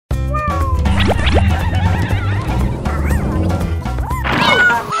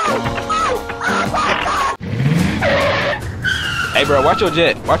Bro, watch your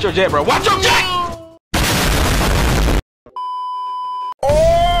jet. Watch your jet, bro. Watch your jet!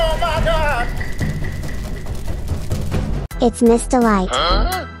 Oh my god! It's Miss Delight.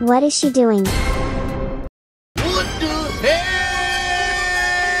 Huh? What is she doing? What the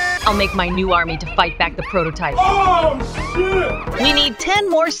hell? I'll make my new army to fight back the prototype. Oh shit! We need 10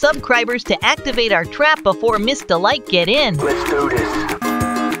 more subscribers to activate our trap before Miss Delight get in. Let's do this.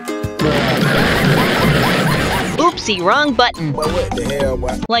 Oopsie, wrong button. Well, what the hell,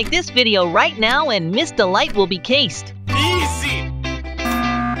 boy? Like this video right now and Miss Delight will be cased. Easy!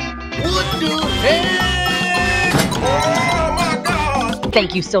 What the hell? Oh my god!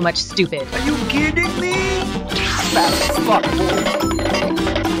 Thank you so much, stupid. Are you kidding me? Fat as fuck, boy.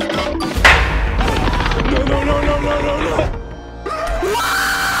 No.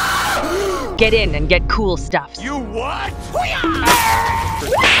 Get in and get cool stuff. You what?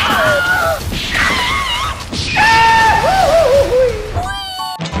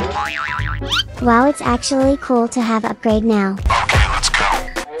 Wow, it's actually cool to have upgrade now. Let's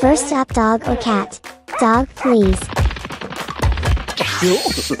go. First up, dog or cat? Dog, please.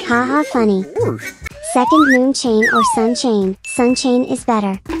 Haha, funny. Second, moon chain or sun chain. Sun chain is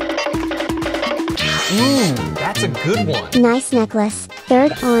better. That's a good one. Nice necklace.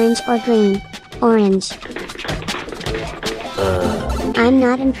 Third, orange or green. Orange. I'm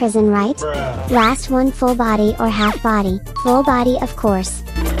not in prison, right? Last one, full body or half body. Full body, of course.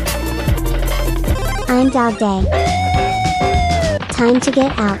 I'm dog day. Time to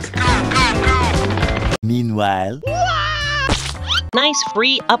get out. Meanwhile, Nice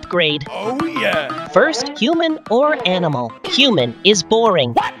free upgrade. Oh yeah. First, human or animal. Human is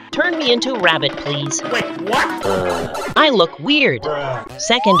boring. Turn me into rabbit, please. Wait, what? I look weird.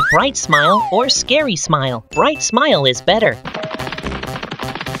 Second, bright smile or scary smile. Bright smile is better.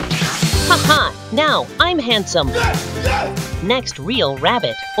 Haha, now I'm handsome. Next, real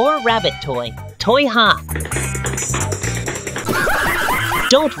rabbit or rabbit toy. Toy ha.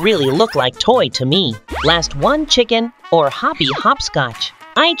 Don't really look like toy to me. Last one, chicken or Hoppy Hopscotch.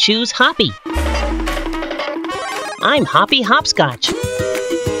 I choose Hoppy. I'm Hoppy Hopscotch.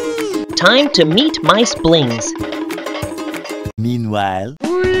 Time to meet my splings. meanwhile,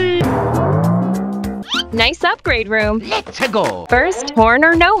 Nice upgrade room. Let's go. First, horn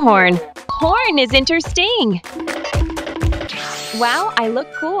or no horn? Horn is interesting. Wow, I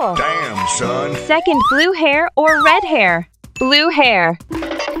look cool. Damn, son. Second, blue hair or red hair? Blue hair.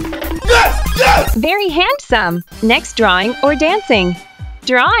 Very handsome. Next, drawing or dancing?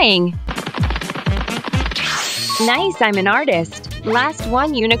 Drawing. Nice, I'm an artist. Last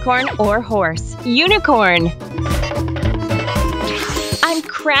one, unicorn or horse? Unicorn. I'm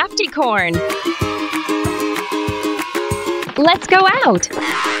crafty corn. Let's go out.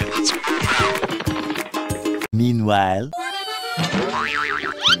 meanwhile,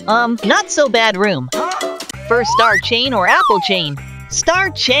 Not so bad room. First, star chain or apple chain? Star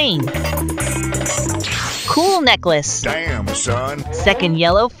chain. Cool necklace. Damn, son. Second,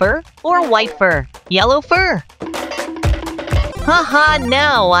 yellow fur or white fur? Yellow fur. Haha,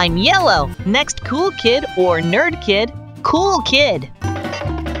 now I'm yellow. Next, cool kid or nerd kid? Cool kid.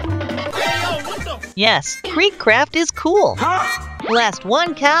 Yes, Creek Craft is cool. Last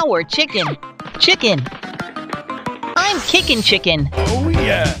one, cow or chicken? Chicken. I'm kickin' chicken. Oh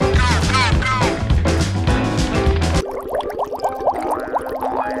yeah.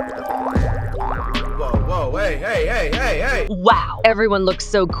 Whoa, hey. Wow, everyone looks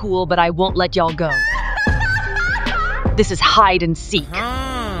so cool, but I won't let y'all go. This is hide and seek.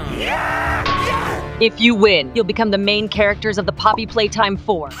 If you win, you'll become the main characters of the Poppy Playtime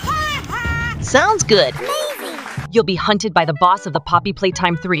 4. Sounds good. You'll be hunted by the boss of the Poppy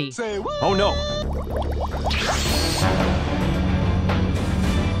Playtime 3. Oh no.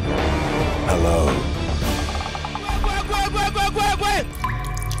 Hello.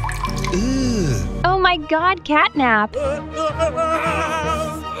 Oh my god, catnap.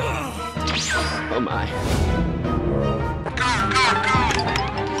 Oh my.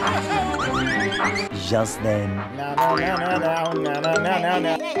 just then,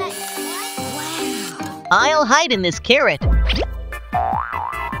 I'll hide in this carrot.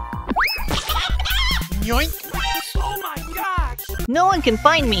 Yoink. Oh my gosh. No one can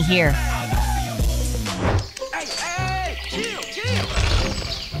find me here. Hey, chill.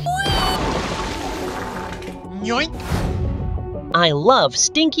 Yoink. I love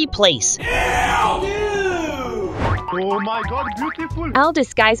Stinky Place. Oh my god, beautiful. I'll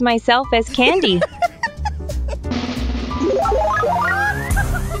disguise myself as Candy.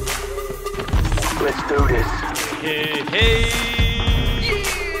 Let's do this. Hey.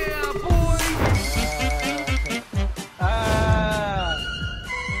 Yeah, boy.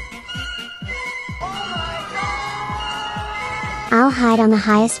 all hide on the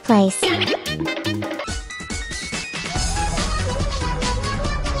highest place.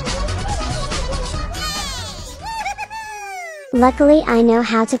 Luckily, I know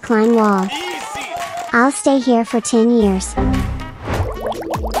how to climb walls. I'll stay here for 10 years.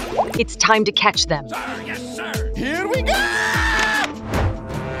 It's time to catch them. Here we go!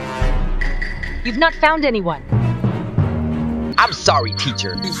 You've not found anyone. I'm sorry,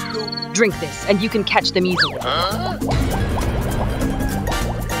 teacher. Drink this, and you can catch them easily. Huh?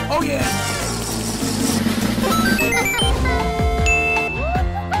 Oh yeah!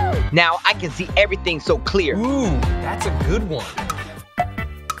 Now I can see everything so clear. Ooh, that's a good one.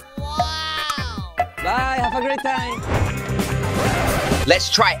 Bye, have a great time. Let's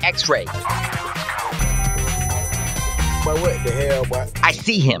try X-ray. But what the hell, boy? I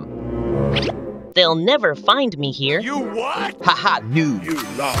see him. They'll never find me here. You what? Haha, noob. You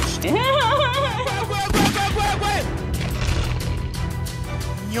lost.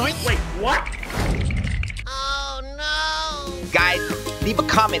 Yoink. Wait, what? Guys, leave a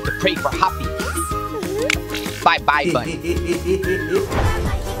comment to pray for Hoppy. Bye-bye, buddy.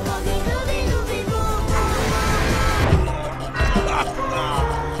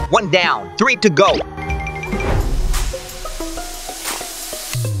 One down, 3 to go.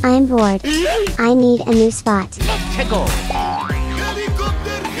 I'm bored. I need a new spot. Tickle.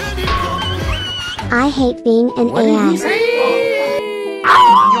 I hate being an AI.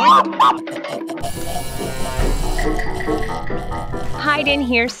 Hide in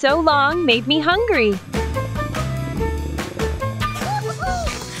here so long made me hungry.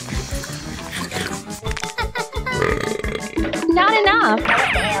 Not enough.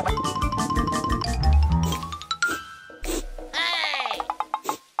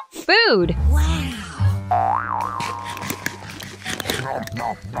 Food.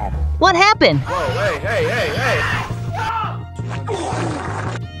 What happened? Whoa, hey.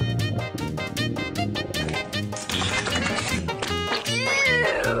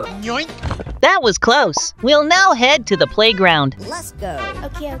 Yoink. That was close. We'll now head to the playground. Let's go.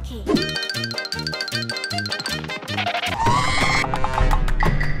 Okay.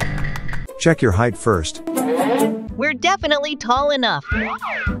 Check your height first. We're definitely tall enough.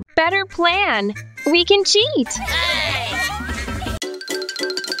 Better plan. We can cheat.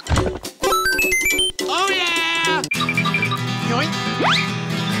 Oh yeah! Yoink.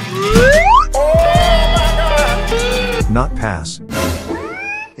 Not pass.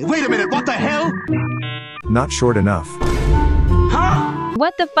 Wait a minute, what the hell? Not short enough.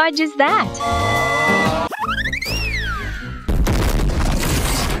 What the fudge is that?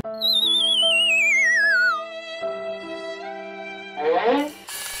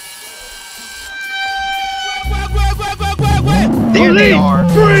 There they are.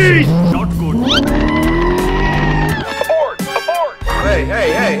 Freeze! Not good. Abort!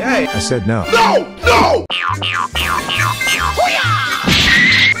 Hey! I said no. No!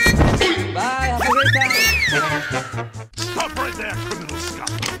 Bye, have a great time. Stop right there, criminal scum.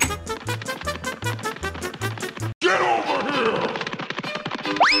 Get over here!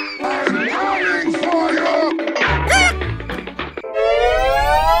 I'm coming for you!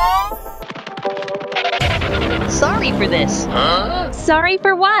 Sorry for this. Huh? Sorry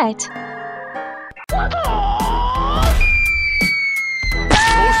for what? Oh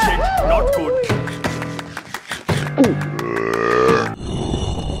shit, not good.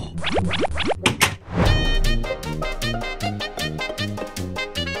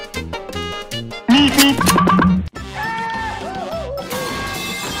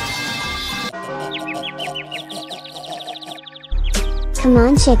 Come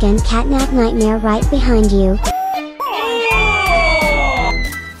on, chicken, catnap nightmare right behind you.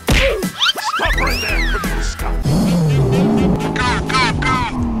 Stop right there, criminal scum.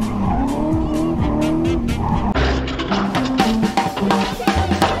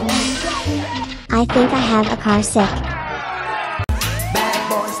 I think I have a car sick.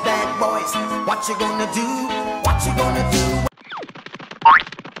 Bad boys, what you gonna do? What you gonna do?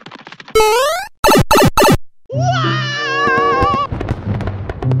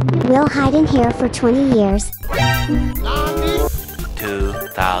 We'll hide in here for 20 years.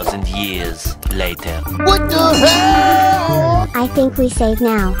 2,000 years later. What the hell? I think we save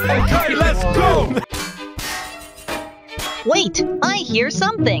now. Okay, let's go! Wait, I hear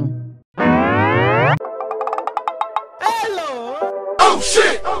something. Oh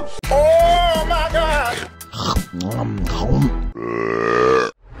shit! Oh my god!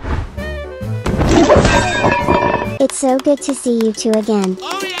 It's so good to see you two again.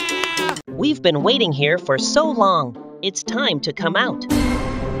 We've been waiting here for so long. It's time to come out. Okay,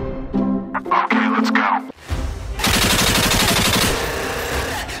 let's go.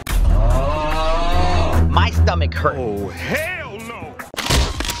 stomach hurt. Oh, hell no!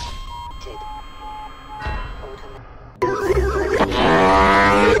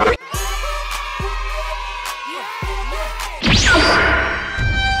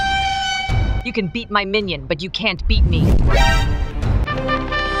 You can beat my minion, but you can't beat me.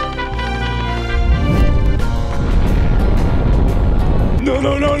 No,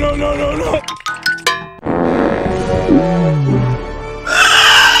 no, no, no, no, no, no!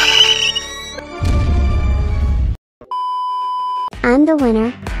 I'm the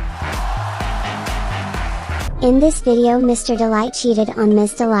winner. In this video, Mr. Delight cheated on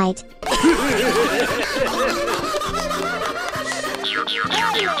Miss Delight.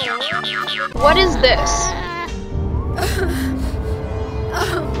 What is this?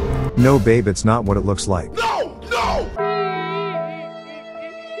 No, babe, it's not what it looks like. No, no!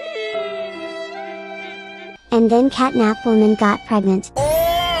 And then Catnap Woman got pregnant.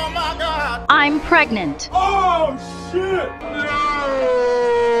 Oh my God! I'm pregnant. Oh shit! No!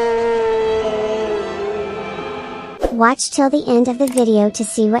 Watch till the end of the video to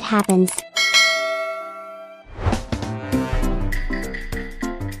see what happens.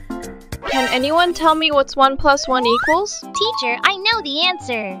 Can anyone tell me what's 1 + 1 equals? Teacher, I know the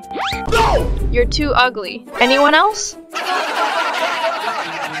answer. No! You're too ugly. Anyone else?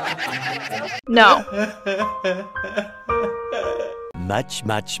 No. Much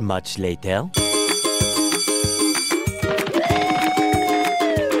later.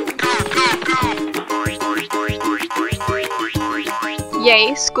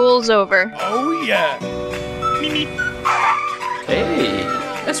 Yay, school's over. Oh yeah! Hey,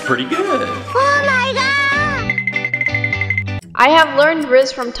 that's pretty good. Oh my god! I have learned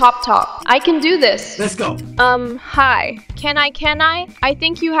Riz from Top Top. I can do this. Let's go. Hi. Can I? I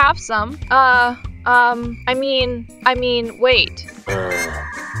think you have some. I mean, wait.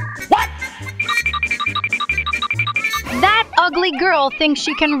 What? That ugly girl thinks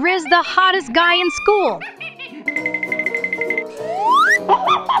she can riz the hottest guy in school.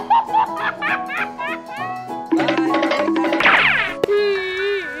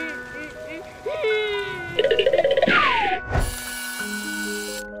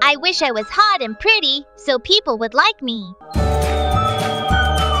 I wish I was hot and pretty so people would like me.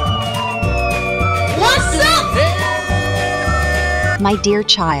 What's up? My dear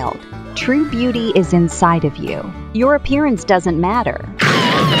child, true beauty is inside of you. Your appearance doesn't matter.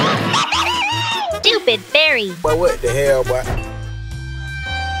 Stupid fairy. Boy, what the hell, boy?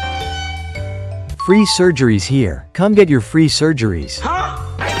 Free surgeries here. Come get your free surgeries.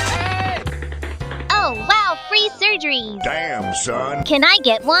 Oh, wow, free surgeries. Damn, son. Can I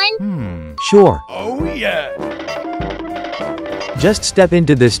get one? Sure. Oh yeah! Just step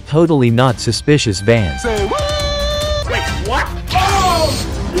into this totally not suspicious van. Say what? Wait, what? Oh,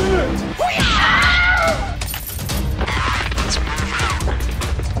 shit!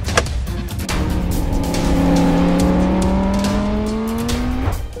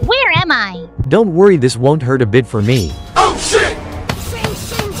 Where am I? Don't worry, this won't hurt a bit for me. Oh, shit!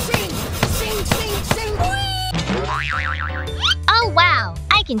 Oh, wow.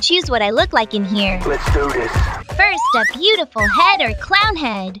 I can choose what I look like in here. Let's do this. First, a beautiful head or clown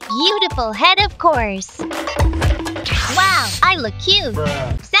head. Beautiful head, of course. Wow, I look cute.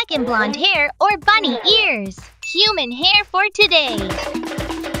 Bruh. Second, blonde hair or bunny ears. Human hair for today.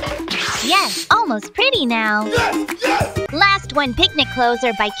 Yes, almost pretty now. Yes, yes! Last one, picnic clothes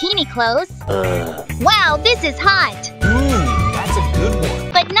or bikini clothes. Wow, this is hot. That's a good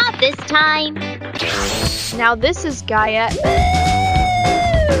one. But not this time. Now this is Gaia.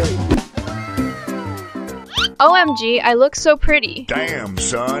 OMG, I look so pretty. Damn,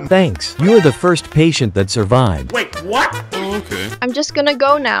 son. Thanks. You are the first patient that survived. Wait, what? Oh, okay. I'm just gonna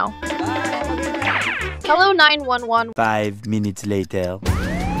go now. Hello, 911. 5 minutes later.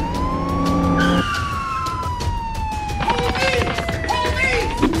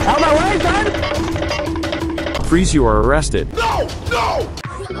 Out my way, son! Freeze, you are arrested. No, no!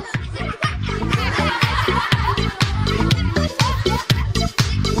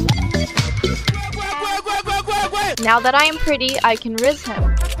 Now that I am pretty, I can riz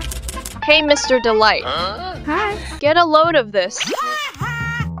him. Hey, Mr. Delight. Hi. Get a load of this.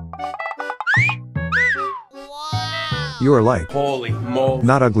 You are like, Holy moly.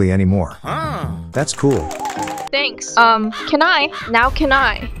 not ugly anymore. That's cool. Thanks. Can I? Now can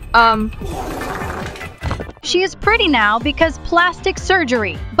I? She is pretty now because plastic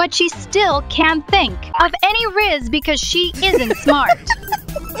surgery, but she still can't think of any riz because she isn't smart.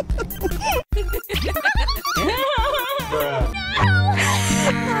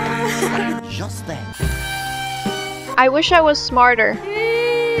 Just then. I wish I was smarter.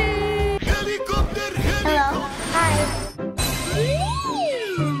 Hello?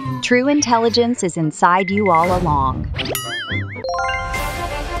 True intelligence is inside you all along.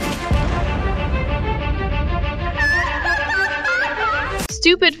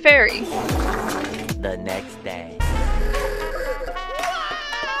 Stupid fairy. The next day.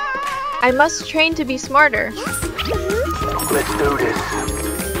 I must train to be smarter. Let's do this.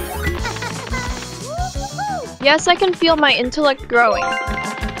 Yes, I can feel my intellect growing.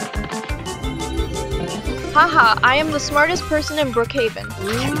 Haha, I am the smartest person in Brookhaven.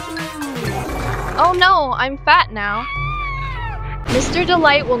 Oh no, I'm fat now. Mr.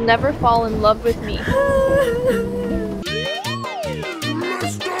 Delight will never fall in love with me.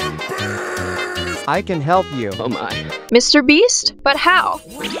 I can help you. Oh my. Mr. Beast? But how?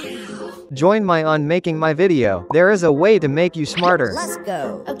 Join my on making my video. There is a way to make you smarter. Let's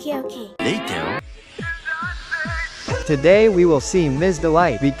go. Okay. Later. Today we will see Ms.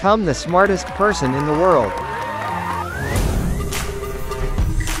 Delight become the smartest person in the world.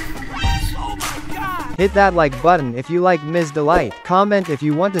 Hit that like button if you like Ms. Delight. Comment if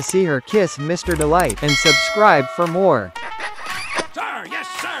you want to see her kiss Mr. Delight. And subscribe for more. Sir, yes,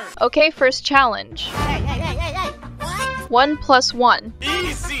 sir. Okay, first challenge. 1 + 1.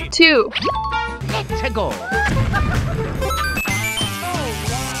 Easy. 2. Let's go.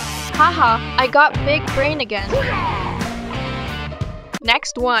 Haha, I got big brain again.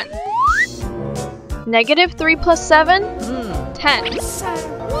 Next one. -3 + 7? 10.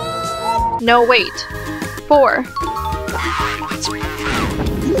 No, wait. 4.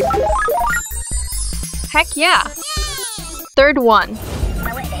 Heck yeah. Third one.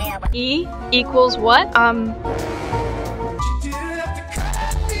 E equals what?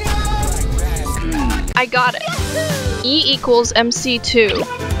 I got it. E equals MC2.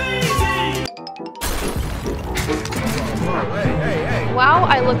 Wow,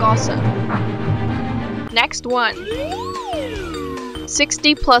 I look awesome. Next one.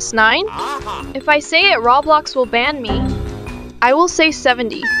 60 + 9? If I say it, Roblox will ban me. I will say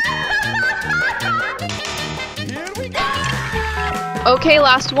 70. Okay,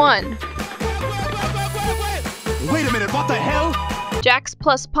 last one. Wait a minute, what the hell? Jax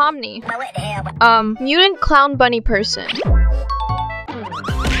plus Pomni. Mutant clown bunny person.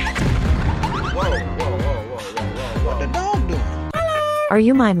 What the dog doing? Are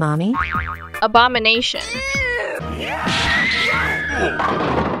you my mommy? Abomination.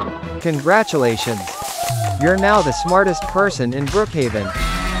 Congratulations! You're now the smartest person in Brookhaven.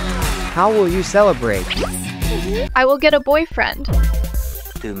 How will you celebrate? I will get a boyfriend.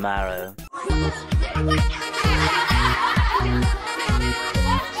 Tomorrow.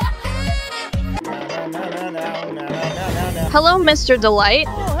 Hello, Mr. Delight.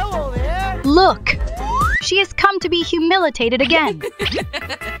 Hello there. Look! She has come to be humiliated again.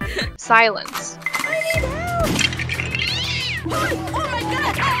 Silence.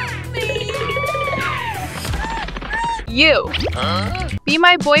 You. Be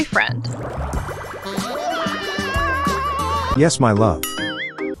my boyfriend. Yes, my love.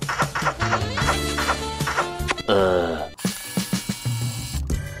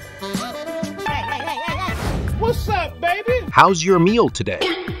 What's up, baby? How's your meal today?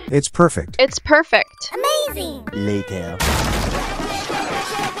 It's perfect. It's perfect. Amazing. Later.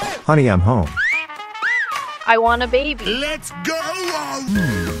 Honey, I'm home. I want a baby. Let's go!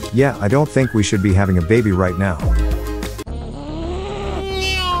 Yeah, I don't think we should be having a baby right now.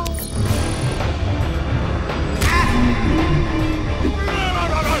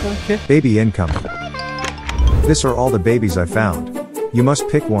 Baby incoming. These are all the babies I found. You must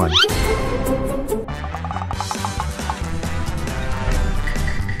pick one.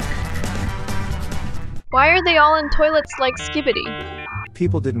 Why are they all in toilets like Skibbity?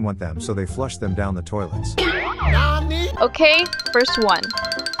 People didn't want them, so they flushed them down the toilets. Okay, first one.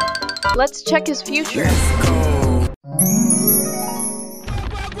 Let's check his future.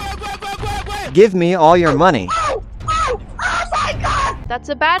 Give me all your money. That's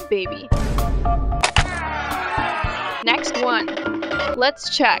a bad baby. Next one. Let's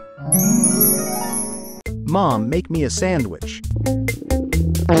check. Mom, make me a sandwich.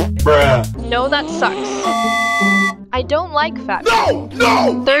 Bruh. No, that sucks. I don't like fat people.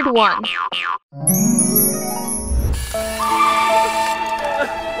 No! Third one.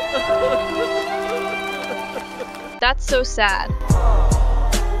 That's so sad.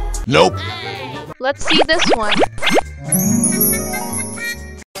 Nope. Let's see this one.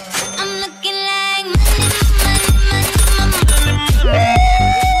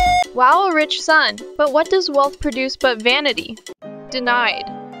 Wow, a rich son. But what does wealth produce but vanity? Denied.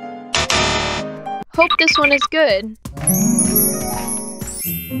 Hope this one is good.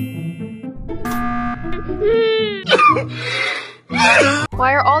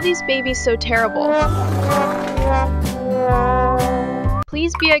 Why are all these babies so terrible?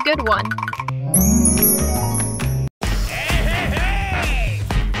 Please be a good one.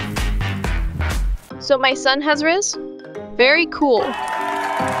 So my son has Riz? Very cool.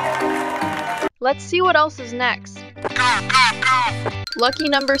 Let's see what else is next. Lucky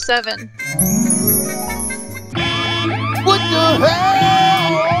number 7. What the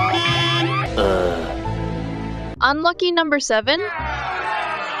hell? Unlucky number 7?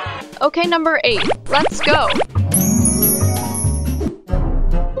 Okay, number 8. Let's go.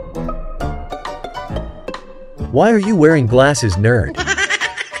 Why are you wearing glasses, nerd?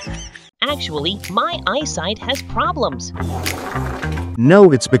 Actually, my eyesight has problems.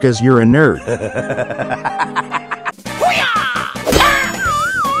 No, it's because you're a nerd.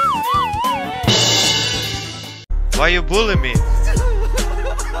 Why you bully me?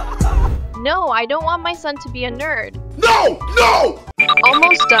 No, I don't want my son to be a nerd. No! No!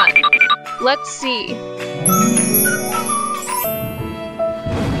 Almost done. Let's see.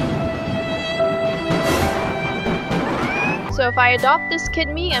 So if I adopt this kid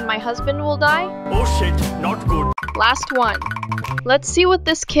me and my husband will die? Oh shit, not good. Last one. Let's see what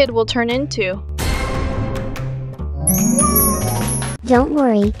this kid will turn into. Don't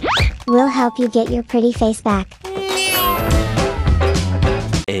worry. We'll help you get your pretty face back.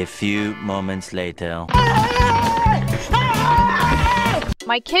 A few moments later.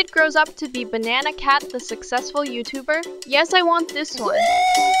 My kid grows up to be Banana Cat, the successful YouTuber. Yes, I want this one.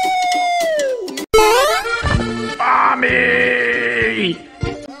 Mommy!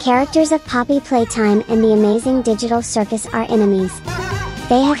 Characters of Poppy Playtime and the Amazing Digital Circus are enemies.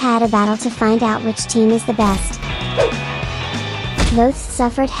 They have had a battle to find out which team is the best. Both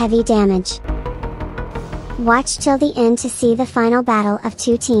suffered heavy damage. Watch till the end to see the final battle of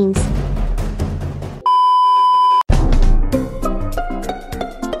two teams.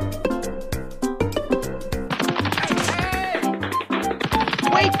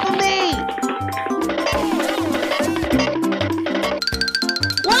 Wait for me!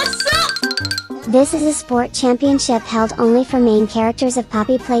 What's up? This is a sport championship held only for main characters of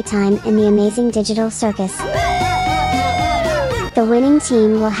Poppy Playtime and the Amazing Digital Circus. The winning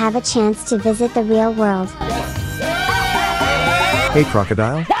team will have a chance to visit the real world. Hey,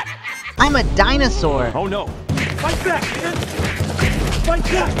 crocodile. I'm a dinosaur. Oh no. Fight back! Fight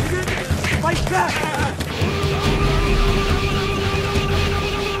back! Fight back!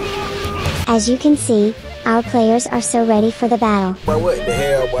 As you can see, our players are so ready for the battle. But what the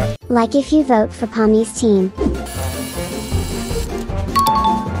hell, boy? Like if you vote for Pommy's team.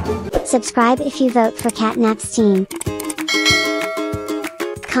 Subscribe if you vote for Catnap's team.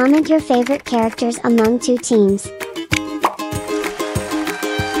 Comment your favorite characters among two teams.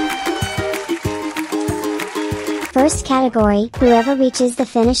 First category, whoever reaches the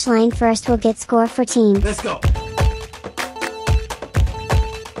finish line first will get score for team. Let's go.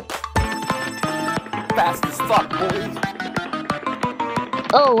 Fast as fuck, boys.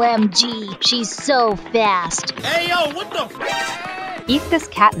 OMG, she's so fast. Hey yo, what the f? Eat this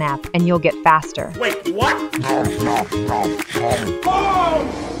catnap and you'll get faster. Wait, what? Oh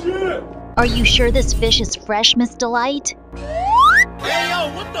shit! Are you sure this fish is fresh, Miss Delight? Hey yo,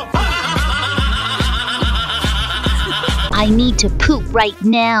 what the f? I need to poop right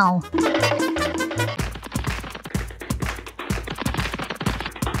now.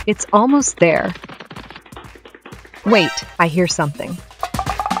 It's almost there. Wait, I hear something.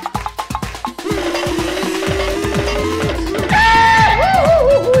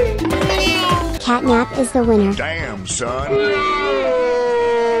 Catnap is the winner. Damn, son.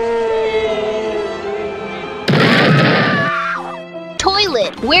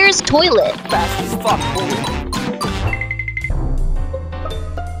 Toilet! Where's toilet? Fast as fuck, boy.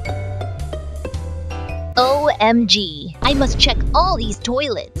 OMG, I must check all these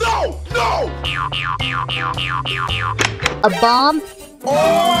toilets. No! No! A bomb? Oh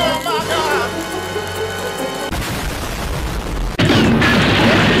my god!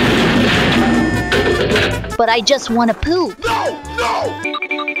 But I just want to poop. No! No!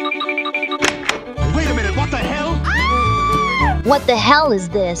 Wait a minute, what the hell? What the hell is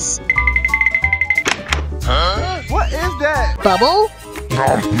this? Huh? What is that? Bubble?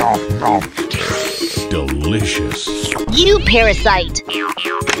 Nom, nom, nom. Delicious. You parasite!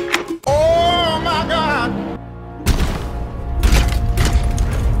 Oh my god!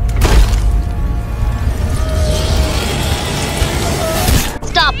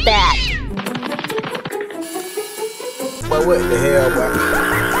 Stop that! But what the hell,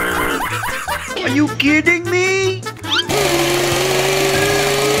 boy? Are you kidding me?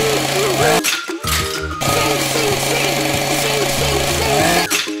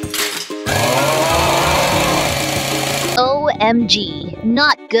 OMG,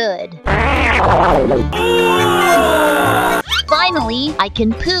 not good. Finally, I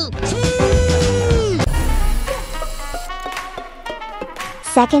can poop.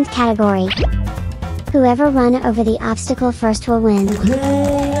 Second category. Whoever run over the obstacle first will win.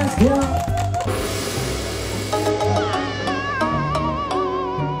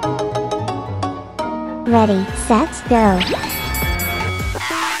 Ready, set, go.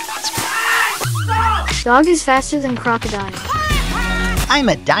 Dog is faster than crocodile. I'm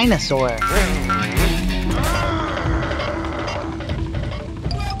a dinosaur.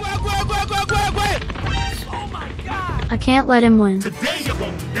 I can't let him win. Today you're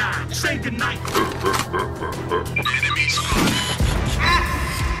gonna die. Say goodnight.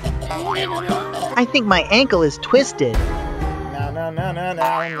 I think my ankle is twisted.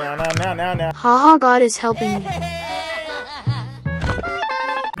 Haha, God is helping me.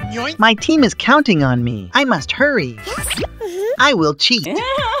 My team is counting on me. I must hurry. I will cheat. Oh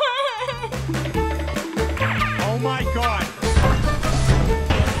my God.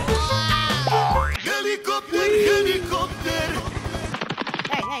 Helicopter, helicopter.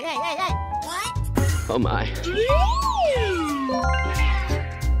 Hey. Oh my.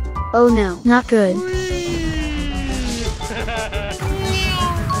 Oh no, not good.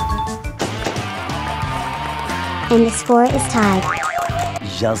 And the score is tied.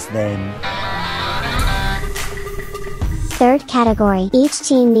 Just then. Third category. Each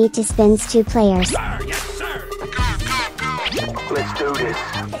team need to spin 2 players. Sir, yes, sir. Let's do this.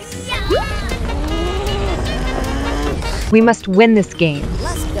 We must win this game.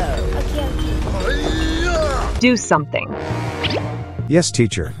 Let's go. Okay. Do something. Yes,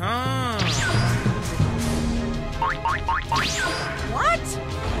 teacher. What?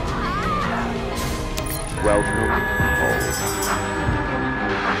 Welcome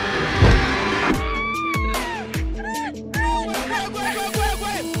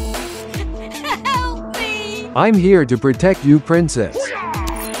Help me! I'm here to protect you, princess.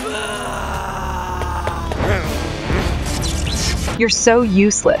 You're so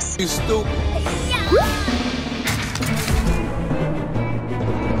useless. You stupid.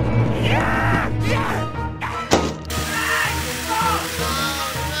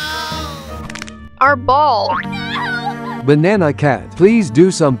 Our ball. Banana cat, please do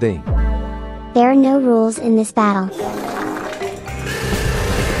something. There are no rules in this battle.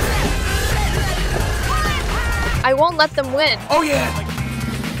 I won't let them win. Oh yeah.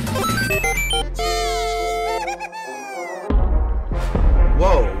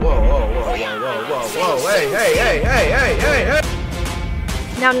 Whoa. Hey.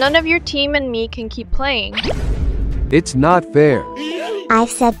 Now none of your team and me can keep playing. It's not fair.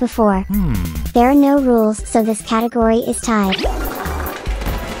 I've said before. There are no rules, so this category is tied.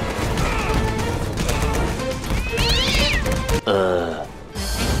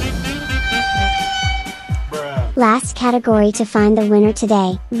 Last category to find the winner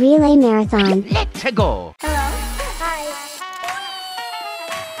today. Relay Marathon. Let's go.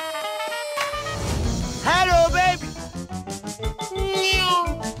 Hello, baby.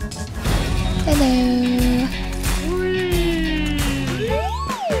 Hello.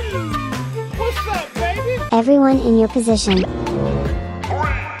 What's up, baby? Everyone in your position. 3, 2,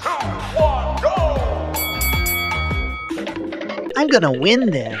 1, go! I'm gonna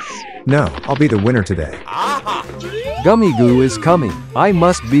win this. No, I'll be the winner today. Gummy goo is coming. I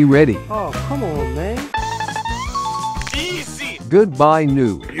must be ready. Oh, come on, man. Easy. Goodbye,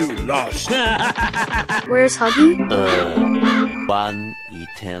 noob. You lost. Where's Huggy? 1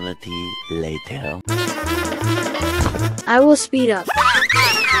 eternity later. I will speed up.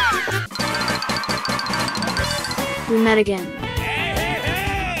 We met again.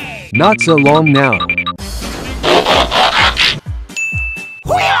 Not so long now.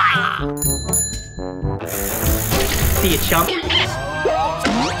 See you, chump.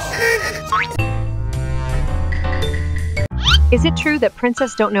 Is it true that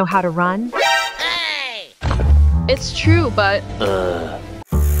princess don't know how to run? It's true, but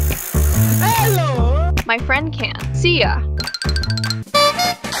Hello. my friend can. See ya.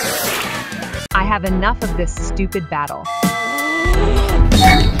 I have enough of this stupid battle.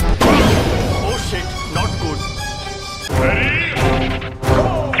 Oh shit, not good. Ready?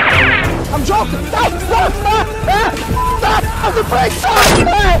 Go! I'm joking. Stop! The brakes! Stop!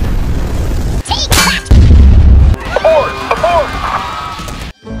 Take that! Abort!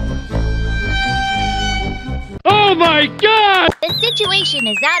 Oh my God! The situation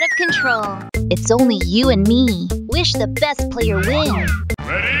is out of control. It's only you and me. Wish the best player win.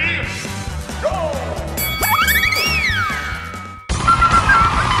 Ready? Go!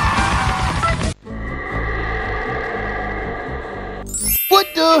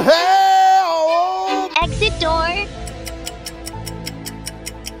 the hell? Exit door.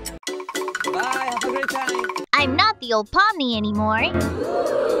 Bye, have a great time. I'm not the old Pomni anymore.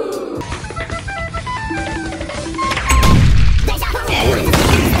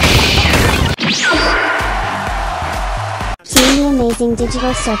 Team The Amazing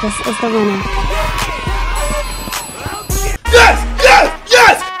Digital Circus is the winner. Yes! Yes!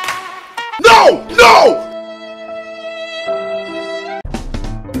 Yes! No! No!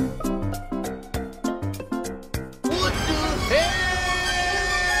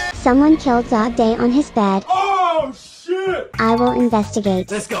 Someone killed Dog Day on his bed. Oh, shit! I will investigate.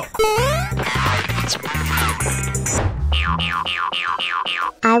 Let's go.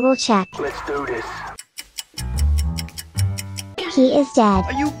 I will check. Let's do this. He is dead.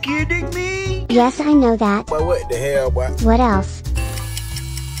 Are you kidding me? Yes, I know that. But what the hell, boy? What else?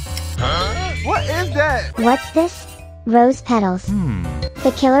 Huh? What is that? What's this? Rose petals.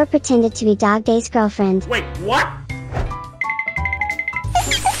 The killer pretended to be Dog Day's girlfriend. Wait, what?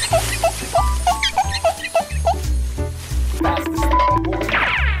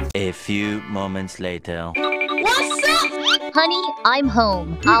 A few moments later. What's up? Honey, I'm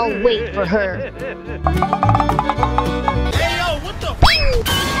home. I'll wait for her. Hey, yo, what the?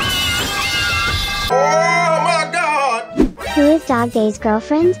 Oh, my God! Who is Dog Day's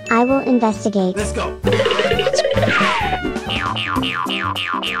girlfriend? I will investigate. Let's go.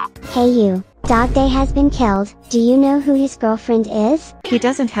 Hey you. Dog Day has been killed. Do you know who his girlfriend is? He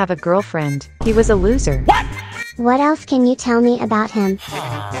doesn't have a girlfriend. He was a loser. What else can you tell me about him?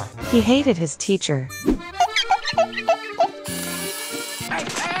 He hated his teacher.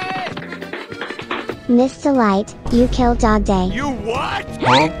 Miss Delight, you killed Dog Day. You what?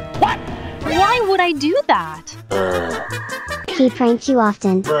 What? Why would I do that? He pranked you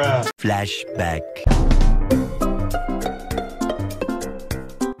often. Flashback.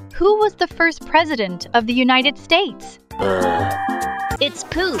 Who was the first president of the United States? It's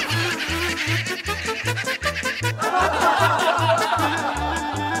poop.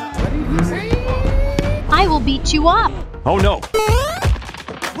 I will beat you up. Oh no.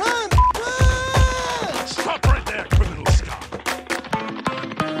 Run! Run! Stop right there, criminal scum.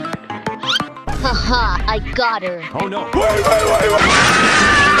 Haha, I got her. Oh no. Wait!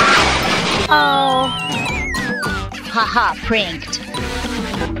 Oh. Haha, pranked.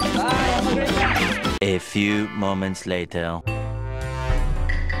 A few moments later.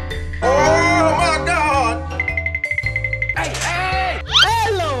 Oh, my God! Hey, hey!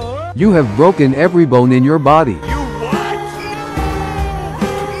 Hello! You have broken every bone in your body. You what?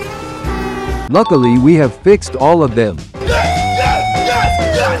 Luckily, we have fixed all of them.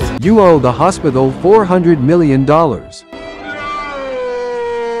 Yes! You owe the hospital $400 million.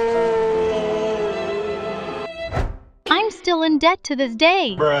 I'm still in debt to this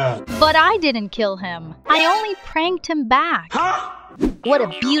day. Bruh. But I didn't kill him. I only pranked him back. What a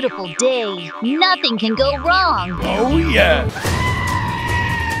beautiful day. Nothing can go wrong. Oh, yeah.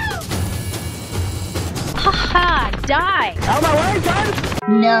 Haha, die. Out of my way,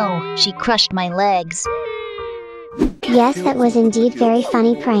 son! No, she crushed my legs. Yes, that was indeed very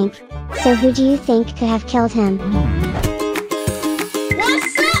funny prank. So who do you think could have killed him?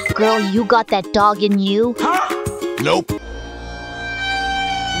 What's up? Girl, you got that dog in you? Nope.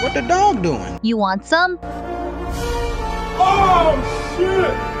 What the dog doing? You want some? Oh,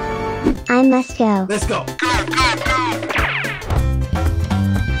 shit! I must go. Let's go.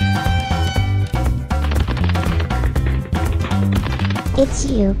 It's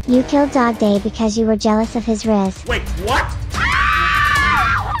you. You killed Dog Day because you were jealous of his riz. Wait, what?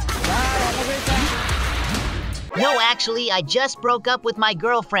 No, actually, I just broke up with my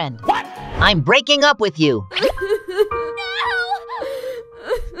girlfriend. What? I'm breaking up with you.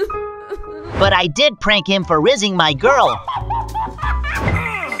 But I did prank him for rizzing my girl.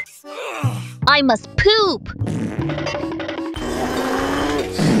 I must poop.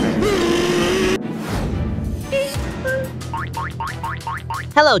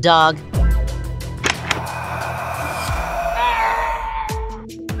 Hello, dog.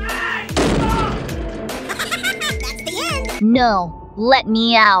 No, let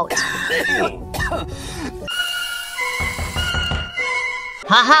me out.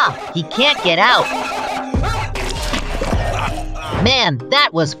 Haha, he can't get out. Man,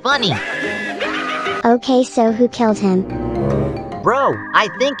 that was funny. Okay, so who killed him? Bro, I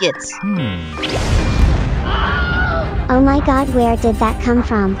think it's... Oh my god, where did that come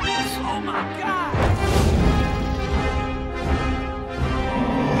from?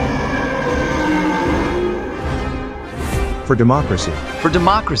 For democracy. For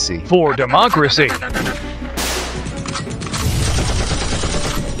democracy. For democracy.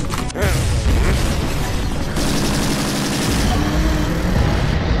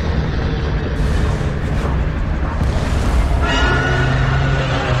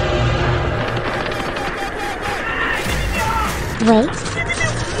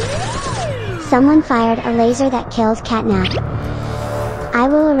 Someone fired a laser that killed Catnap. I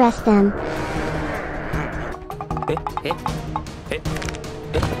will arrest them.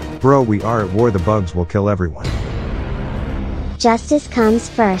 Bro, we are at war. The bugs will kill everyone. Justice comes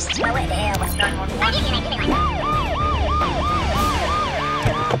first. Stop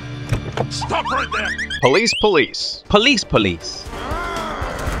right there! Police, police. Police, police.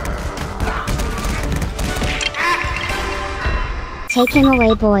 Take him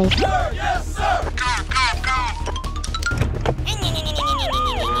away, boys. Yes, sir!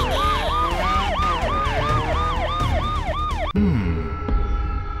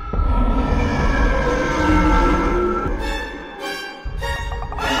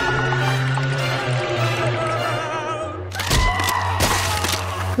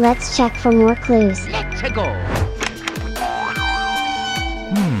 Let's check for more clues. Let's go.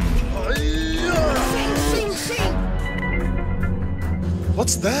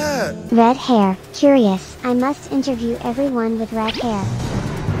 What's that? Red hair. Curious. I must interview everyone with red hair.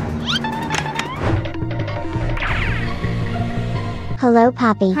 Hello,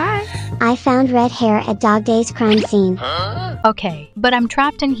 Poppy. Hi. I found red hair at Dog Day's crime scene. Okay, but I'm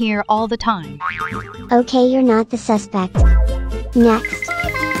trapped in here all the time. Okay, you're not the suspect. Next.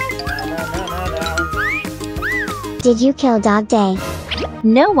 Did you kill Dog Day?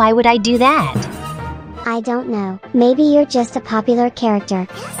 No, why would I do that? I don't know. Maybe you're just a popular character.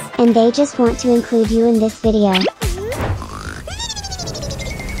 And they just want to include you in this video.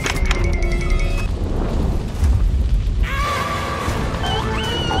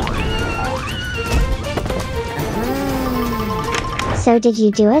 So did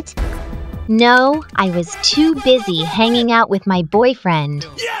you do it? No, I was too busy hanging out with my boyfriend.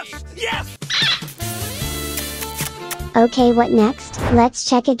 Yes! Yes! Okay, what next? Let's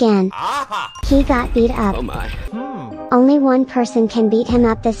check again. Aha! He got beat up. Oh my. Only one person can beat him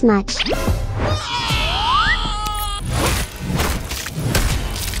up this much.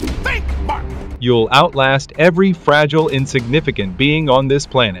 Think, Mark! You'll outlast every fragile, insignificant being on this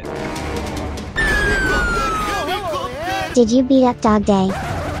planet. Did you beat up Dog Day?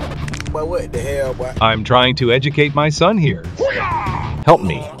 But what the hell, boy? I'm trying to educate my son here. Help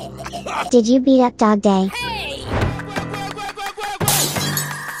me. Did you beat up Dog Day?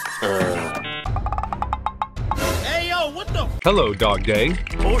 Hey, yo, what the? Hello, Dog Day.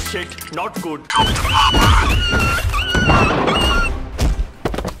 Oh shit, not good.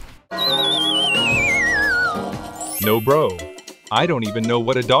 No, bro. I don't even know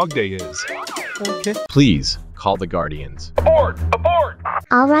what a Dog Day is. Okay. Please, call the Guardians. Abort! Abort!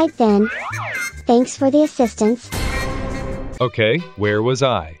 Alright then. Thanks for the assistance. Okay, where was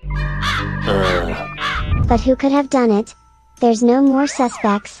I? But who could have done it? There's no more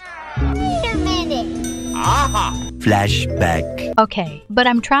suspects. Wait a minute. Aha! Flashback. Okay, but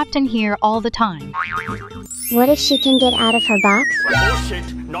I'm trapped in here all the time. What if she can get out of her box? Oh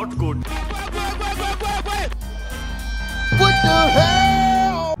shit, not good. What the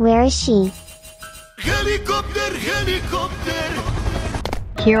hell? Where is she? Helicopter, helicopter.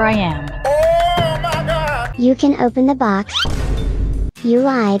 Here I am. Oh my god. You can open the box. You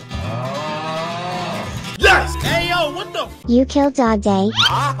lied. Yes! Hey, yo, what the? You killed Dog Day.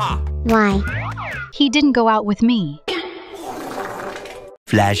 Aha! Why? He didn't go out with me.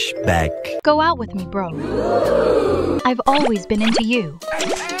 Flashback. Go out with me, bro. I've always been into you.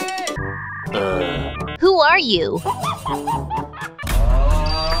 Who are you?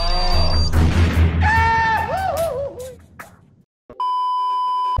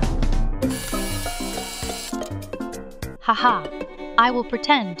 Haha. I will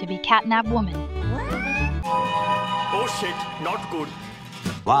pretend to be Catnap Woman. Oh shit, not good.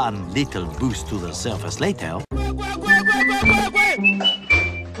 One little boost to the surface later.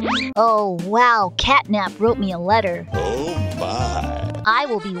 Oh, wow, Catnap wrote me a letter. Oh my. I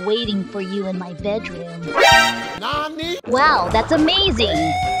will be waiting for you in my bedroom. Nani? Wow, that's amazing!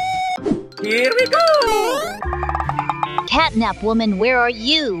 Here we go! Catnap Woman, where are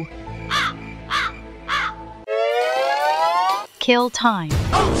you? Kill time.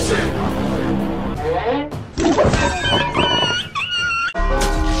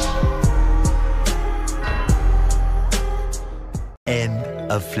 End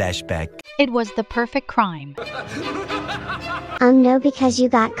of flashback. It was the perfect crime. No, because you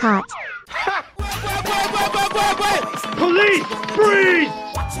got caught. Police! Freeze!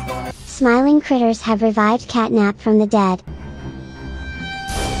 Smiling critters have revived Catnap from the dead.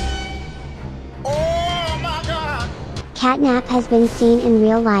 Oh my god. Catnap has been seen in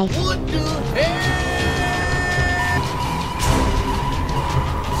real life. What the hell?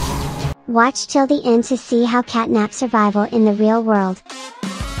 Watch till the end to see how Catnap's survival in the real world.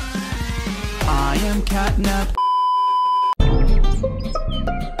 knock.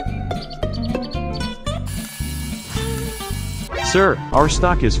 Sir, our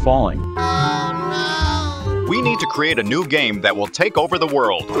stock is falling. We need to create a new game that will take over the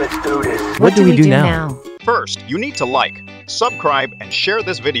world. Let's do this. What do we do now? First, you need to like, subscribe, and share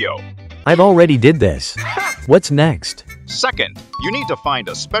this video. I've already did this. What's next? Second, you need to find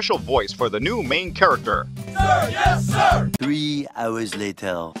a special voice for the new main character. Sir, yes, sir! 3 hours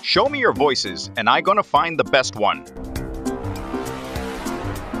later. Show me your voices, and I'm gonna find the best one.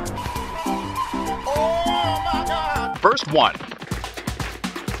 Oh my God! First one.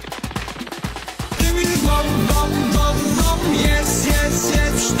 Yes, yes,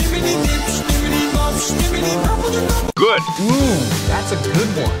 yes. Good. That's a good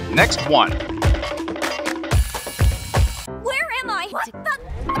one. Next one. Where am I? What the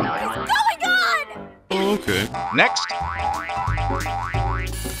is going on? Okay. Next.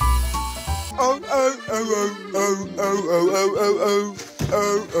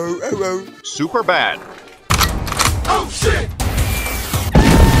 Super bad. Oh shit!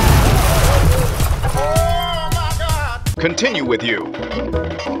 Continue with you.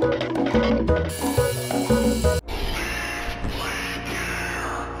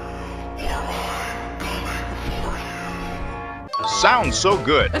 Sounds so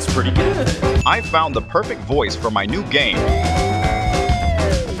good. That's pretty good. I found the perfect voice for my new game.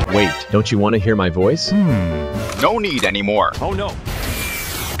 Wait, don't you want to hear my voice? No need anymore. Oh no.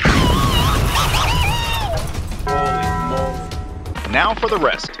 Now for the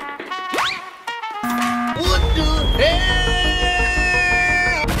rest. What the hell?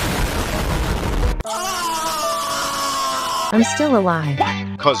 I'm still alive.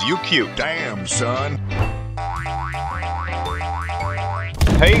 'Cause you cute. Damn, son.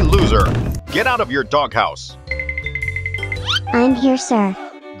 Hey, loser. Get out of your doghouse. I'm here, sir.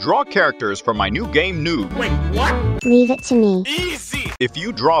 Draw characters for my new game, Noob. Wait, what? Leave it to me. Easy! If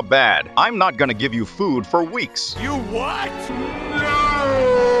you draw bad, I'm not gonna give you food for weeks. You what?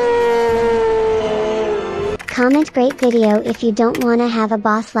 Comment great video if you don't want to have a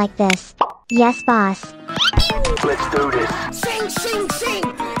boss like this. Yes, boss. Let's do this. Sing, sing, sing,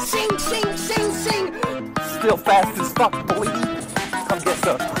 sing, sing, sing, sing. Still fast as fuck, boy. Come get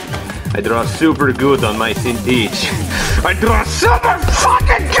some. I draw super good on my Syntheech. I draw super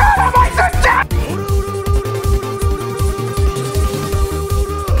fucking good on my Syntheech!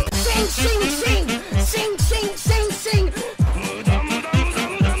 Sing, sing, sing, sing, sing, sing, sing.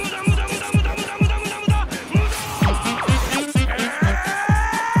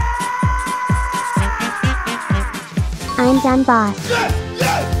 I'm done, boss.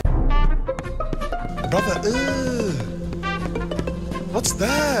 Brother, what's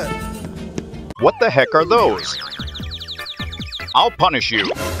that? What the heck are those? I'll punish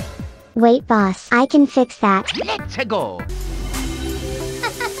you. Wait, boss. I can fix that. Let's go.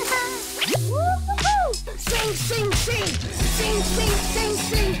 Sing, sing, sing, sing, sing, sing,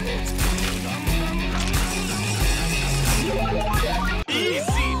 sing.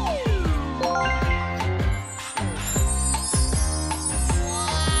 Easy!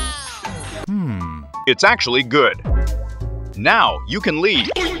 It's actually good. Now you can leave.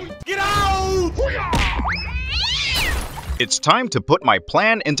 Get out! It's time to put my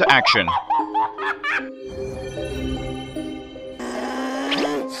plan into action.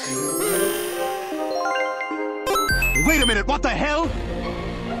 Wait a minute, what the hell?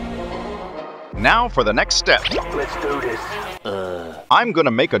 Now for the next step. Let's do this. I'm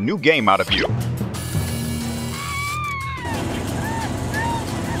gonna make a new game out of you.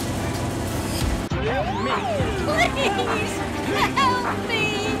 Please, help me.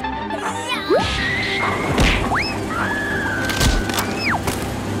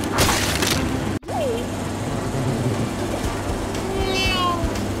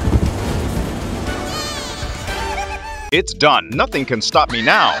 It's done. Nothing can stop me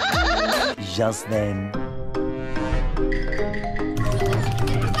now. Just then.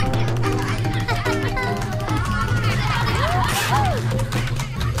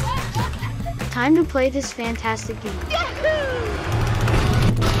 Time to play this fantastic game.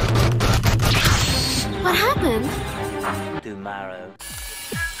 What happened? Tomorrow.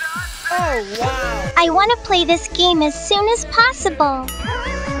 Oh, wow. I want to play this game as soon as possible.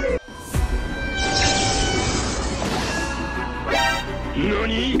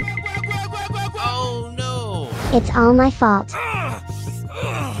 Nani? Oh no! It's all my fault.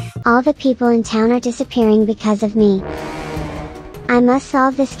 All the people in town are disappearing because of me. I must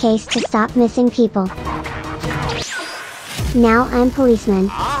solve this case to stop missing people. Now I'm policeman.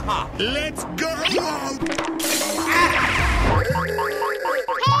 Let's go!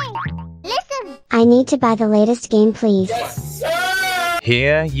 Hey, listen! I I need to buy the latest game, please.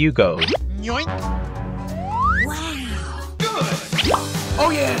 Here you go. Yoink. Good.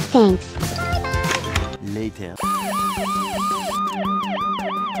 Oh yeah. Thanks. Later.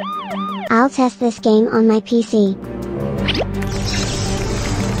 I'll test this game on my PC.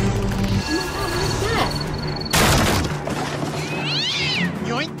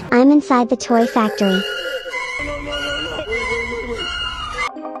 Yoink. I'm inside the toy factory.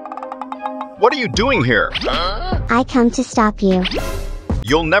 What are you doing here? I come to stop you.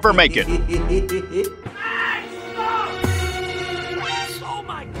 You'll never make it. Oh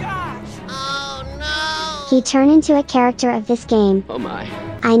my gosh. Oh no. He turned into a character of this game. Oh my.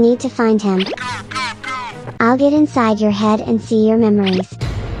 I need to find him. I'll get inside your head and see your memories.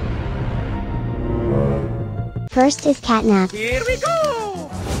 First is Catnap. Here we go.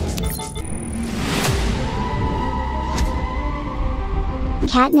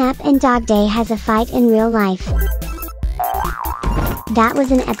 Catnap and Dog Day has a fight in real life. That was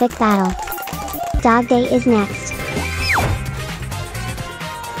an epic battle. Dog Day is next.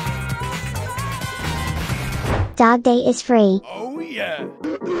 Dog Day is free. Oh yeah.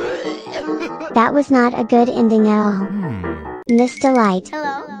 That was not a good ending at all. Miss Delight.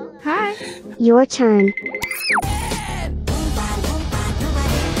 Hello. Hi. Your turn.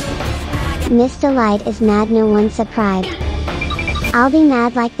 Miss Delight is mad no one subscribed. I'll be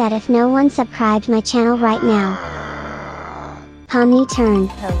mad like that if no one subscribed my channel right now. Pomni turn.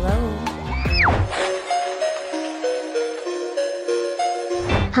 Hello.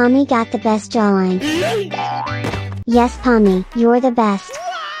 Pomni got the best jawline. Yes Pomni, you're the best.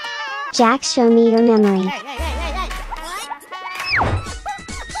 Jack, show me your memory.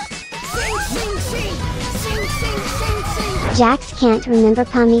 Jax can't remember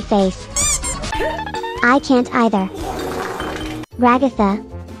Pomni face. I can't either. Ragatha,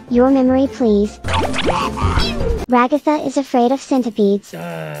 your memory please. Ragatha is afraid of centipedes.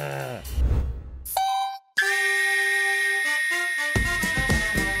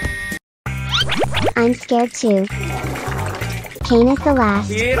 I'm scared too. Kane is the last.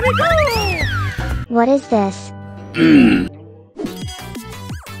 Here we go. What is this?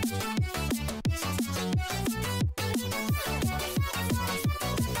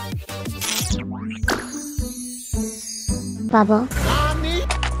 Bubble.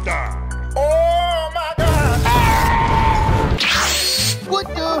 Oh my god. What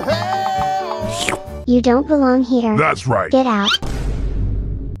the hell? You don't belong here. That's right. Get out.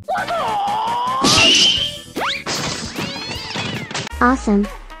 Awesome.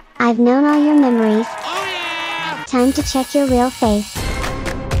 I've known all your memories. Time to check your real face.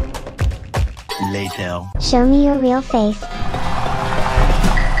 Later. Show me your real face.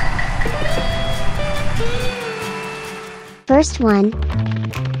 First one.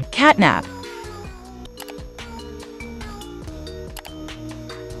 Catnap.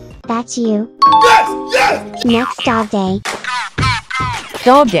 That's you. Yes! Yes! Next Dog Day.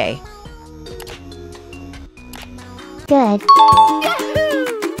 Dog Day. Good.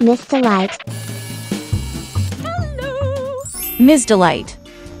 Miss Delight. Ms. Delight.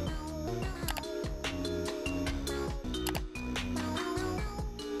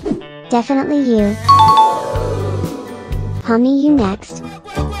 Definitely you. Pomni, you next.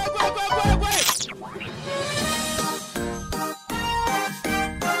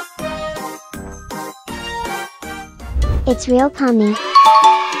 It's real Pomni.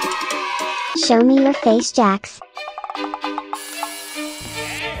 Show me your face, Jax.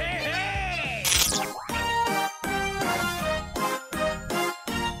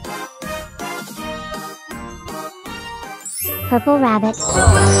 Purple Rabbit.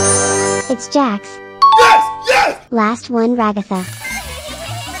 It's Jax. Yes! Yes! Last one, Ragatha.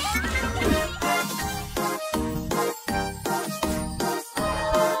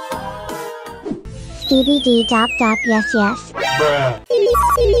 Stevie D dop dop, yes yes. Bruh.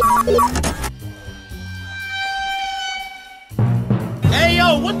 Hey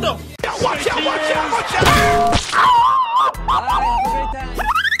yo, what the? Watch out! Watch out! Watch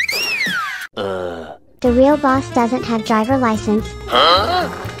out! The real boss doesn't have driver license. Huh?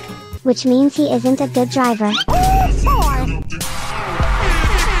 Which means he isn't a good driver.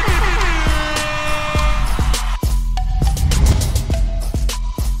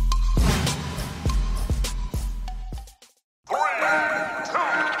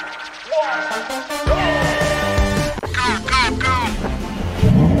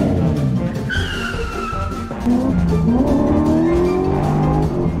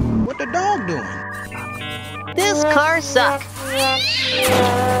 What the dog doing? This car sucks.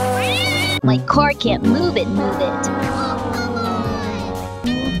 My car can't move it.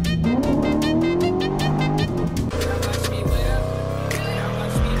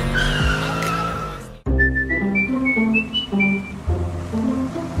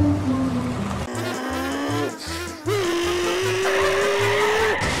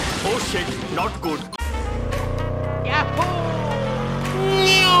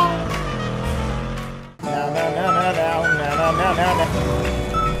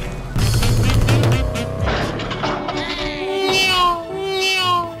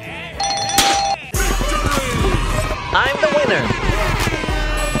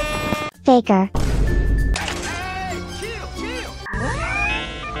 faker.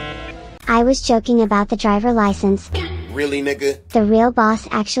 I was joking about the driver license. Really, nigga? The real boss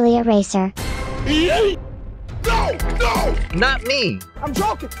actually a racer. No! No! Not me! I'm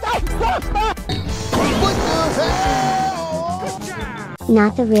joking! Stop! Stop! Stop! What the hell?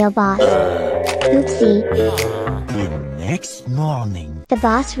 Not the real boss. Oopsie. The next morning. The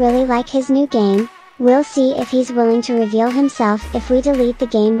boss really like his new game. We'll see if he's willing to reveal himself if we delete the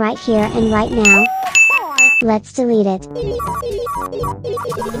game right here and right now. Let's delete it.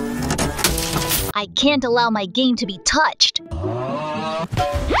 I can't allow my game to be touched.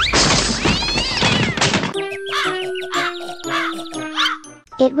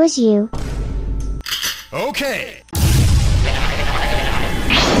 It was you. Okay.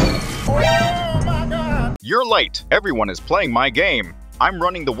 You're late. Everyone is playing my game. I'm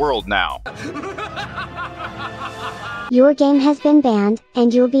running the world now. Your game has been banned,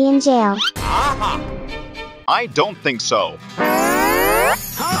 and you'll be in jail. I don't think so.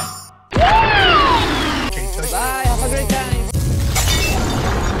 Bye, have a great time.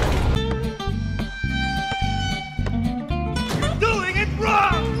 Doing it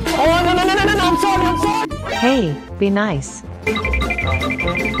wrong! Oh, no, I'm sorry. Hey, be nice.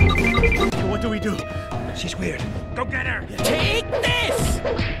 What do we do? She's weird. Go get her! Take this!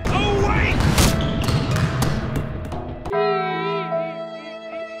 Oh, wait!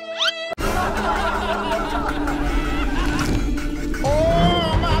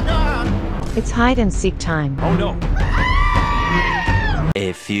 Oh my god! It's hide and seek time. Oh no!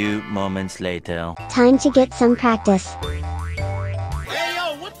 A few moments later. Time to get some practice. Hey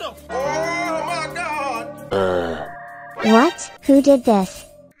yo, what the? Oh my god! What? Who did this?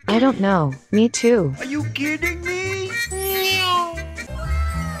 I don't know. Me too. Are you kidding me?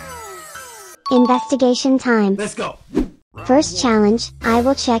 Investigation time. Let's go. First challenge, I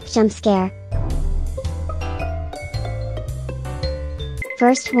will check jump scare.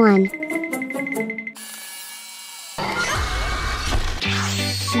 First one.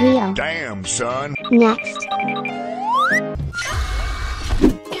 Real. Damn, son. Next.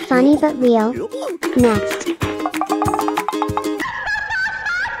 Funny but real. Next.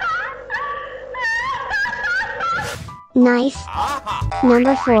 Nice.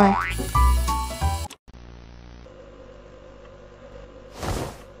 Number 4.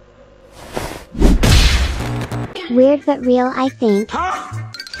 Weird but real, I think.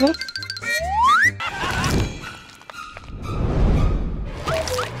 Fifth.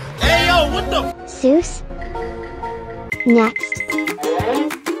 Hey yo, what the? Seuss. Next.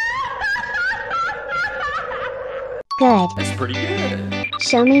 Good. That's pretty good.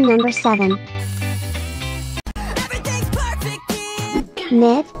 Show me number 7.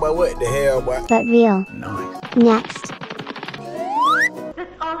 Mid. But what the hell, boy? But real. Nice. Next.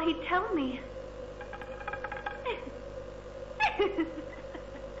 That's all he'd tell me.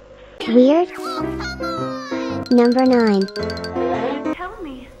 Weird. Number 9. Tell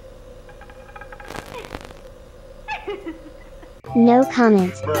me. No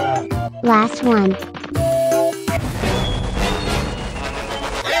comment. Last one.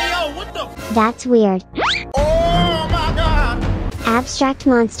 Hey yo, what the? That's weird. Oh my god! Abstract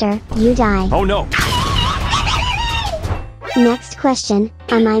monster, you die. Oh no! Next question,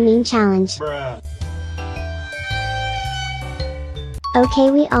 a miming challenge. Okay,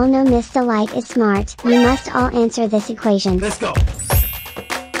 we all know Miss Delight is smart. You must all answer this equation. Let's go. 3,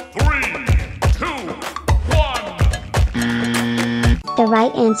 2, 1. The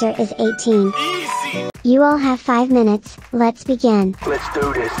right answer is 18. Easy. You all have 5 minutes. Let's begin. Let's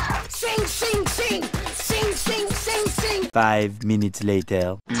do this. Sing, sing, sing! Sing, sing, sing, sing! 5 minutes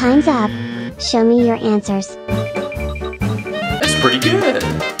later. Time's up. Show me your answers. That's pretty good.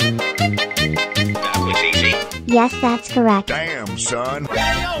 That was easy. Yes, that's correct. Damn, son.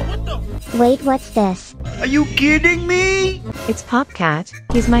 Hey yo, what the? Wait, what's this? Are you kidding me? It's Popcat.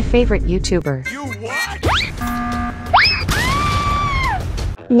 He's my favorite YouTuber. You what?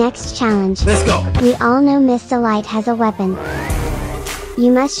 Next challenge. Let's go. We all know Miss Delight has a weapon.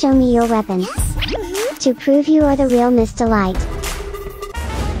 You must show me your weapon. To prove you are the real Miss Delight.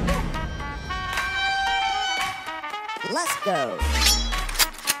 Let's go!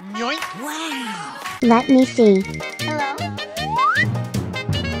 Yoink! Wow! Let me see. Hello?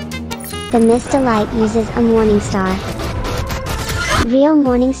 The Miss Delight uses a morning star. Real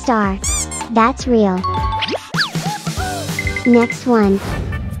morning star. That's real. Next one.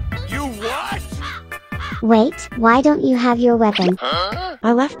 You what? Wait, why don't you have your weapon?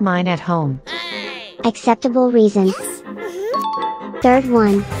 I left mine at home. Acceptable reason. Third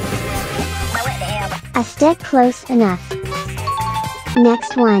one. A stick close enough.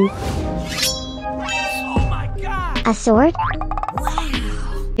 Next one. A sword?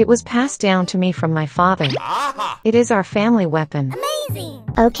 It was passed down to me from my father. It is our family weapon.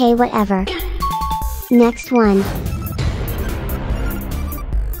 Okay, whatever. Next one.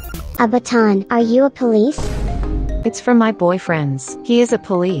 A baton. Are you a police? It's from my boyfriend's. He is a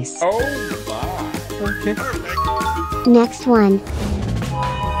police. Okay. Next one.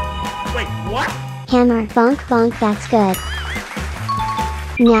 Wait, what? Hammer. Bonk bonk, that's good.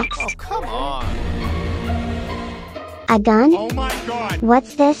 Next. Oh, come on. A gun? Oh my god.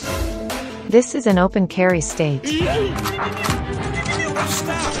 What's this? This is an open carry state.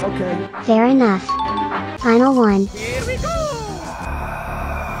 Okay. Fair enough. Final one. Here we go.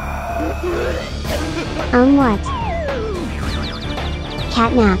 What?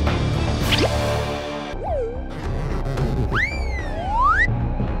 Catnap.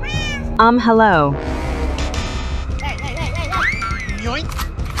 Hello. Yoink.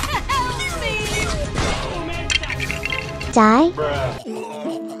 Die?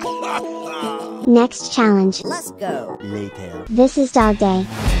 Next challenge. Let's go. Later. This is Dog Day.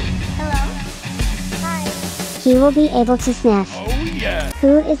 He will be able to sniff. Oh yeah.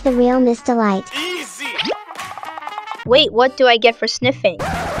 Who is the real Miss Delight? Easy. Wait, what do I get for sniffing?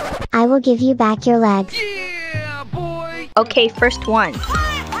 I will give you back your legs. Yeah, boy. Okay, first one.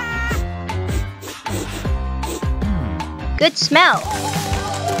 Good smell.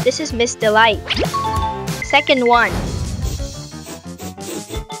 This is Miss Delight. Second one.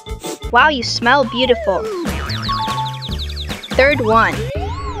 Wow, you smell beautiful. Third one.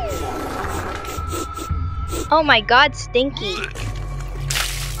 Oh my god, stinky.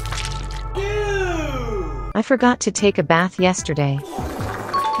 I forgot to take a bath yesterday.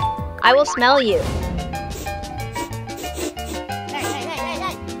 I will smell you.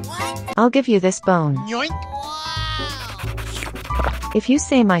 I'll give you this bone. Yoink. If you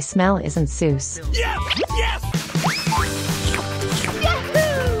say my smell isn't Seuss. Yes, yes.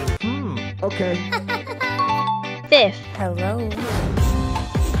 Okay. Fifth. Hello.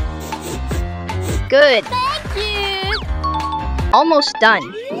 Good. Thank you. Almost done.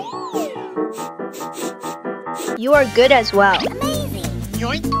 You are good as well.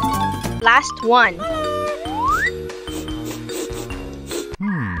 Yoink. Last one.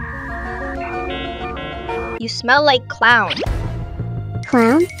 You smell like clown.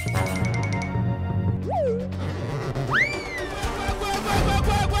 Clown?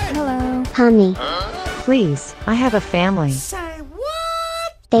 Hello. Hummy. Please, I have a family.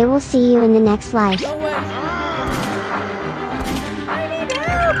 They will see you in the next life.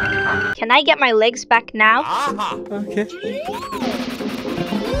 Can I get my legs back now? Okay.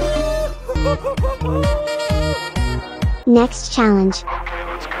 Next challenge.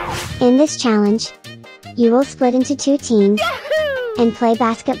 In this challenge, you will split into 2 teams and play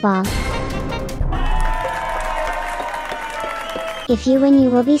basketball. If you win, you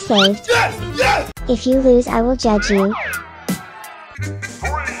will be saved. If you lose, I will judge you.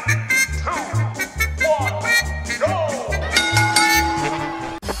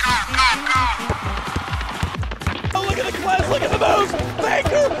 Oh, look at the class, look at the moves!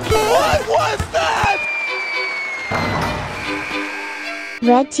 Baker! What was that?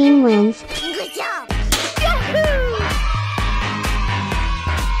 Red team wins. Good job.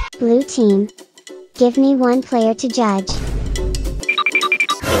 Blue team. Give me 1 player to judge.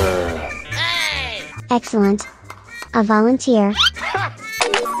 Excellent. A volunteer.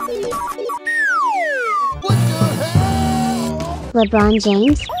 LeBron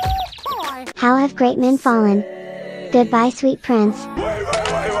James? How have great men fallen? Goodbye, sweet prince.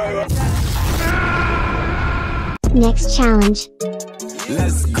 Next challenge.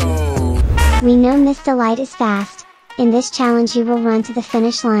 Let's go. We know Miss Delight is fast. In this challenge you will run to the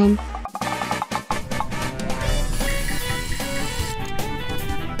finish line.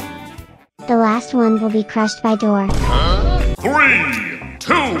 The last one will be crushed by door. 3,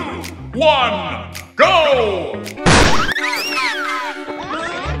 2, 1, go!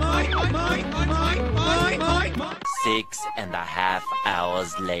 6.5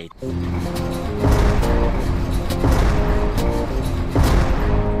 hours later.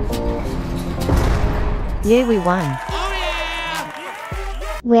 Yay, we won.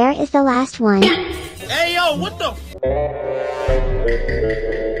 Where is the last one? Hey yo, what the?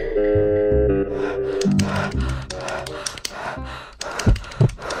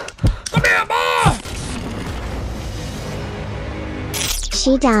 Come here, Ma!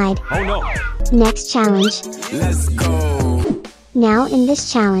 She died. Oh no. Next challenge. Let's go. Now in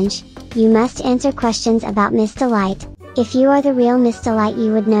this challenge, you must answer questions about Miss Delight. If you are the real Miss Delight,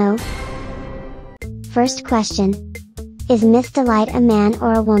 you would know. First question. Is Miss Delight a man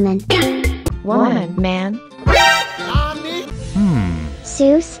or a woman? Woman. Man.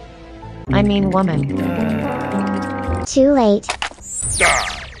 Seuss? I mean woman. Too late.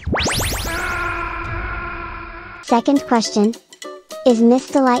 Die. Second question. Is Miss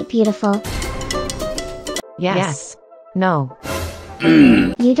Delight beautiful? Yes. No.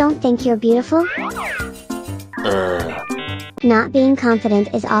 You don't think you're beautiful? Not being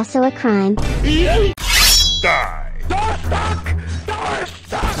confident is also a crime. Die.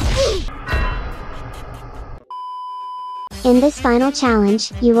 In this final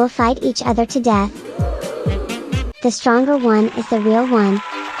challenge, you will fight each other to death. The stronger one is the real one.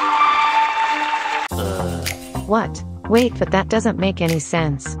 What? Wait, but that doesn't make any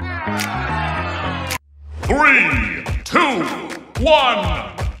sense. 3, 2,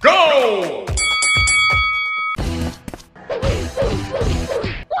 1, go!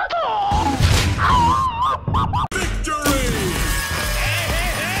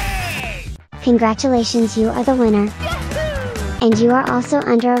 Congratulations, you are the winner. And you are also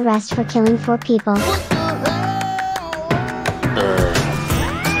under arrest for killing 4 people.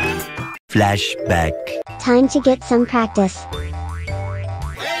 Flashback. Time to get some practice.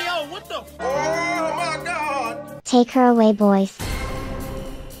 Hey, yo, what the? Oh my God! Take her away, boys.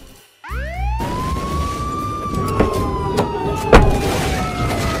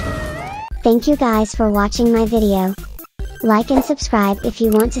 Thank you guys for watching my video. Like and subscribe if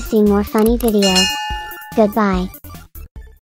you want to see more funny videos. Goodbye.